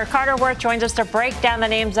 Chartmaster Carter Worth joins us to break down the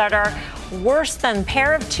names that are worse than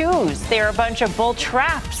pair of twos. They're a bunch of bull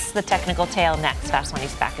traps. The technical tale next. Fast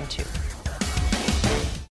Money's back in 2.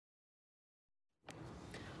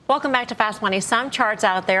 Welcome back to Fast Money. Some charts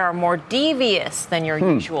out there are more devious than your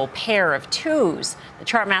usual pair of twos. The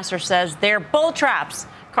Chartmaster says they're bull traps.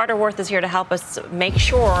 Carter Worth is here to help us make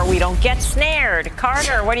sure we don't get snared.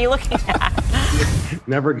 Carter, what are you looking at?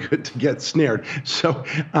 Never good to get snared. So,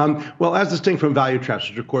 as distinct from value traps,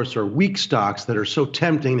 which of course are weak stocks that are so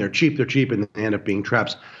tempting, they're cheap, and they end up being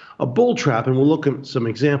traps. A bull trap, and we'll look at some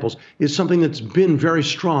examples, is something that's been very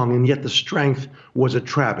strong, and yet the strength was a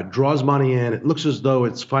trap. It draws money in, it looks as though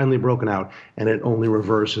it's finally broken out, and it only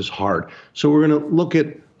reverses hard. So we're going to look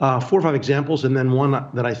at 4 or 5 examples, and then one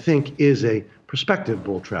that I think is a prospective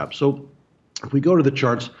bull trap. So if we go to the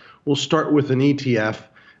charts, we'll start with an ETF,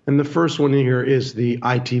 and the first one here is the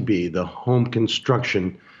ITB, the home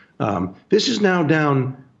construction. This is now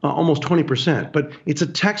down almost 20%, but it's a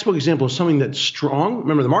textbook example of something that's strong.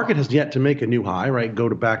 Remember, the market has yet to make a new high, right? Go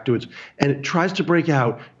back to its, and it tries to break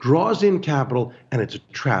out, draws in capital, and it's a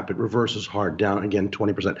trap. It reverses hard, down again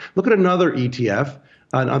 20%. Look at another ETF,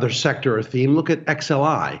 another sector or theme. Look at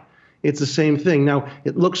XLI. It's the same thing. Now,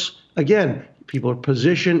 it looks, again, people are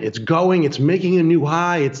positioned, it's going, it's making a new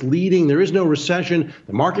high, it's leading, there is no recession.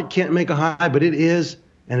 The market can't make a high, but it is,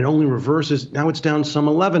 and it only reverses. Now it's down some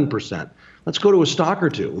 11%. Let's go to a stock or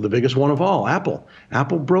two, the biggest one of all, Apple.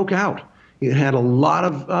 Apple broke out. It had a lot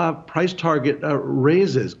of price target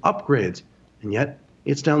raises, upgrades, and yet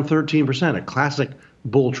it's down 13%, a classic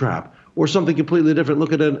bull trap. Or something completely different.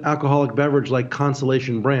 Look at an alcoholic beverage like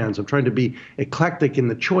Constellation Brands. I'm trying to be eclectic in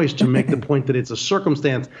the choice to make the point that it's a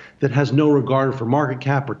circumstance that has no regard for market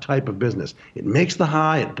cap or type of business. It makes the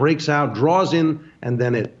high, it breaks out, draws in, and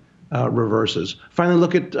then it reverses. Finally,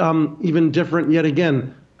 look at even different, yet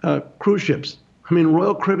again, cruise ships. I mean,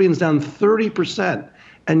 Royal Caribbean's down 30%,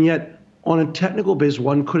 and yet on a technical basis,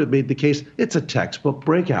 one could have made the case it's a textbook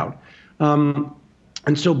breakout.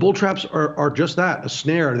 And so bull traps are just that, a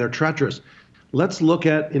snare. They're treacherous. Let's look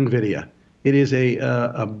at NVIDIA. It is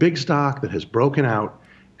a big stock that has broken out,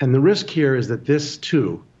 and the risk here is that this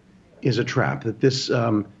too is a trap. That this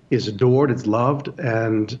is adored, it's loved,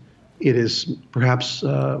 and it is perhaps.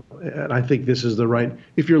 And I think this is the right.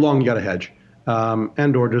 If you're long, you got to hedge.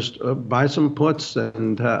 And or just buy some puts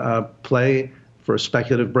and play for a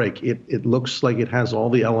speculative break. It looks like it has all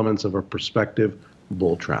the elements of a prospective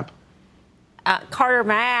bull trap. Carter,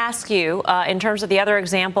 may I ask you, in terms of the other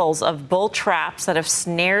examples of bull traps that have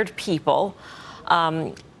snared people,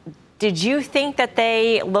 did you think that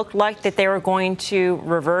they looked like that they were going to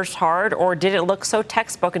reverse hard, or did it look so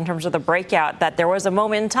textbook in terms of the breakout that there was a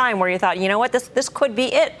moment in time where you thought, you know what, this could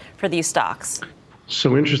be it for these stocks?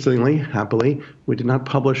 So interestingly, happily, we did not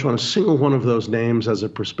publish on a single one of those names as a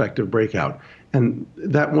prospective breakout. And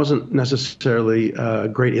that wasn't necessarily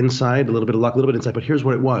great insight, a little bit of luck, a little bit of insight, but here's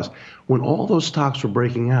what it was. When all those stocks were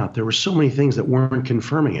breaking out, there were so many things that weren't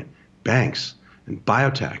confirming it. Banks and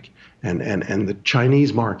biotech and the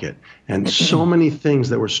Chinese market and so many things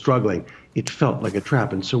that were struggling. It felt like a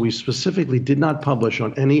trap. And so we specifically did not publish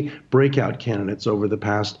on any breakout candidates over the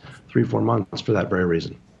past 3-4 months for that very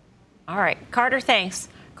reason. All right. Carter, thanks.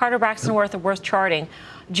 Carter Braxton Worth of Worth Charting.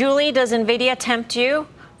 Julie, does NVIDIA tempt you?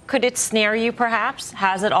 Could it snare you, perhaps?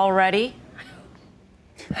 Has it already?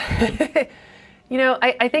 I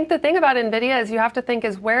think the thing about NVIDIA is you have to think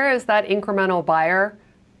is where is that incremental buyer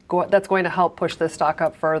that's going to help push this stock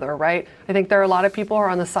up further, right? I think there are a lot of people who are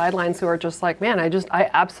on the sidelines who are just like, man, I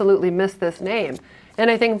absolutely miss this name.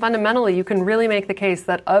 And I think fundamentally you can really make the case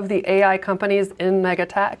that of the AI companies in mega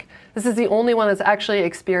tech, this is the only one that's actually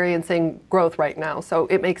experiencing growth right now. So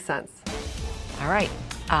it makes sense. All right.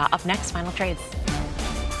 Up next, final trades.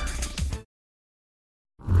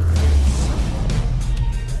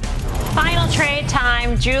 Final trade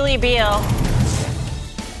time. Julie Biel.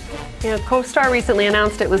 CoStar recently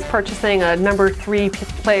announced it was purchasing a number 3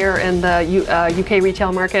 player in the UK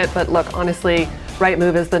retail market. But look, honestly,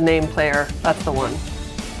 Rightmove is the name player. That's the one.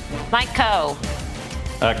 Mike Coe.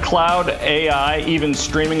 Cloud, AI, even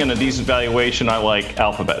streaming and a decent valuation. I like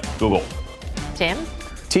Alphabet. Google. Tim?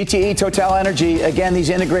 TTE, Total Energy. Again, these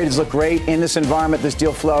integrateds look great in this environment. This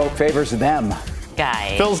deal flow favors them.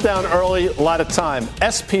 Guys. Phil's down early, a lot of time.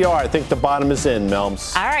 SPR, I think the bottom is in,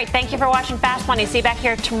 Melms. All right. Thank you for watching Fast Money. See you back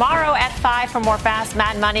here tomorrow at 5 for more Fast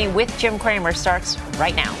Mad Money with Jim Cramer. Starts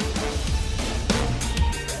right now.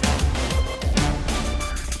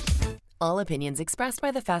 All opinions expressed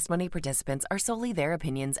by the Fast Money participants are solely their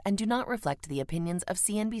opinions and do not reflect the opinions of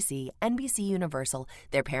CNBC, NBC Universal,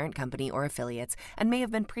 their parent company, or affiliates, and may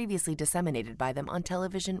have been previously disseminated by them on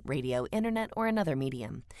television, radio, internet, or another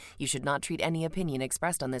medium. You should not treat any opinion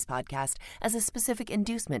expressed on this podcast as a specific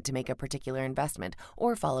inducement to make a particular investment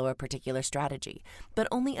or follow a particular strategy, but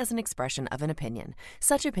only as an expression of an opinion.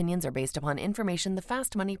 Such opinions are based upon information the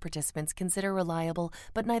Fast Money participants consider reliable,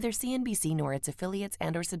 but neither CNBC nor its affiliates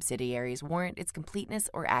and or subsidiaries warrant its completeness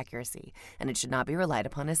or accuracy, and it should not be relied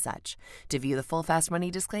upon as such. To view the full Fast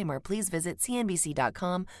Money disclaimer, please visit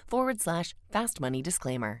cnbc.com/Fast Money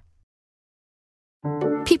Disclaimer.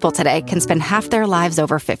 People today can spend half their lives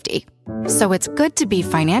over 50. So it's good to be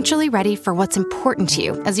financially ready for what's important to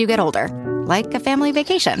you as you get older, like a family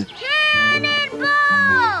vacation.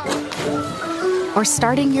 Or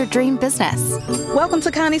starting your dream business. Welcome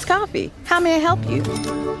to Connie's Coffee. How may I help you?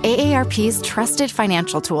 AARP's trusted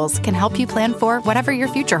financial tools can help you plan for whatever your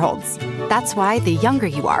future holds. That's why the younger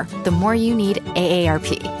you are, the more you need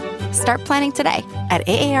AARP. Start planning today at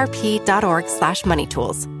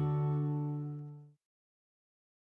aarp.org/moneytools.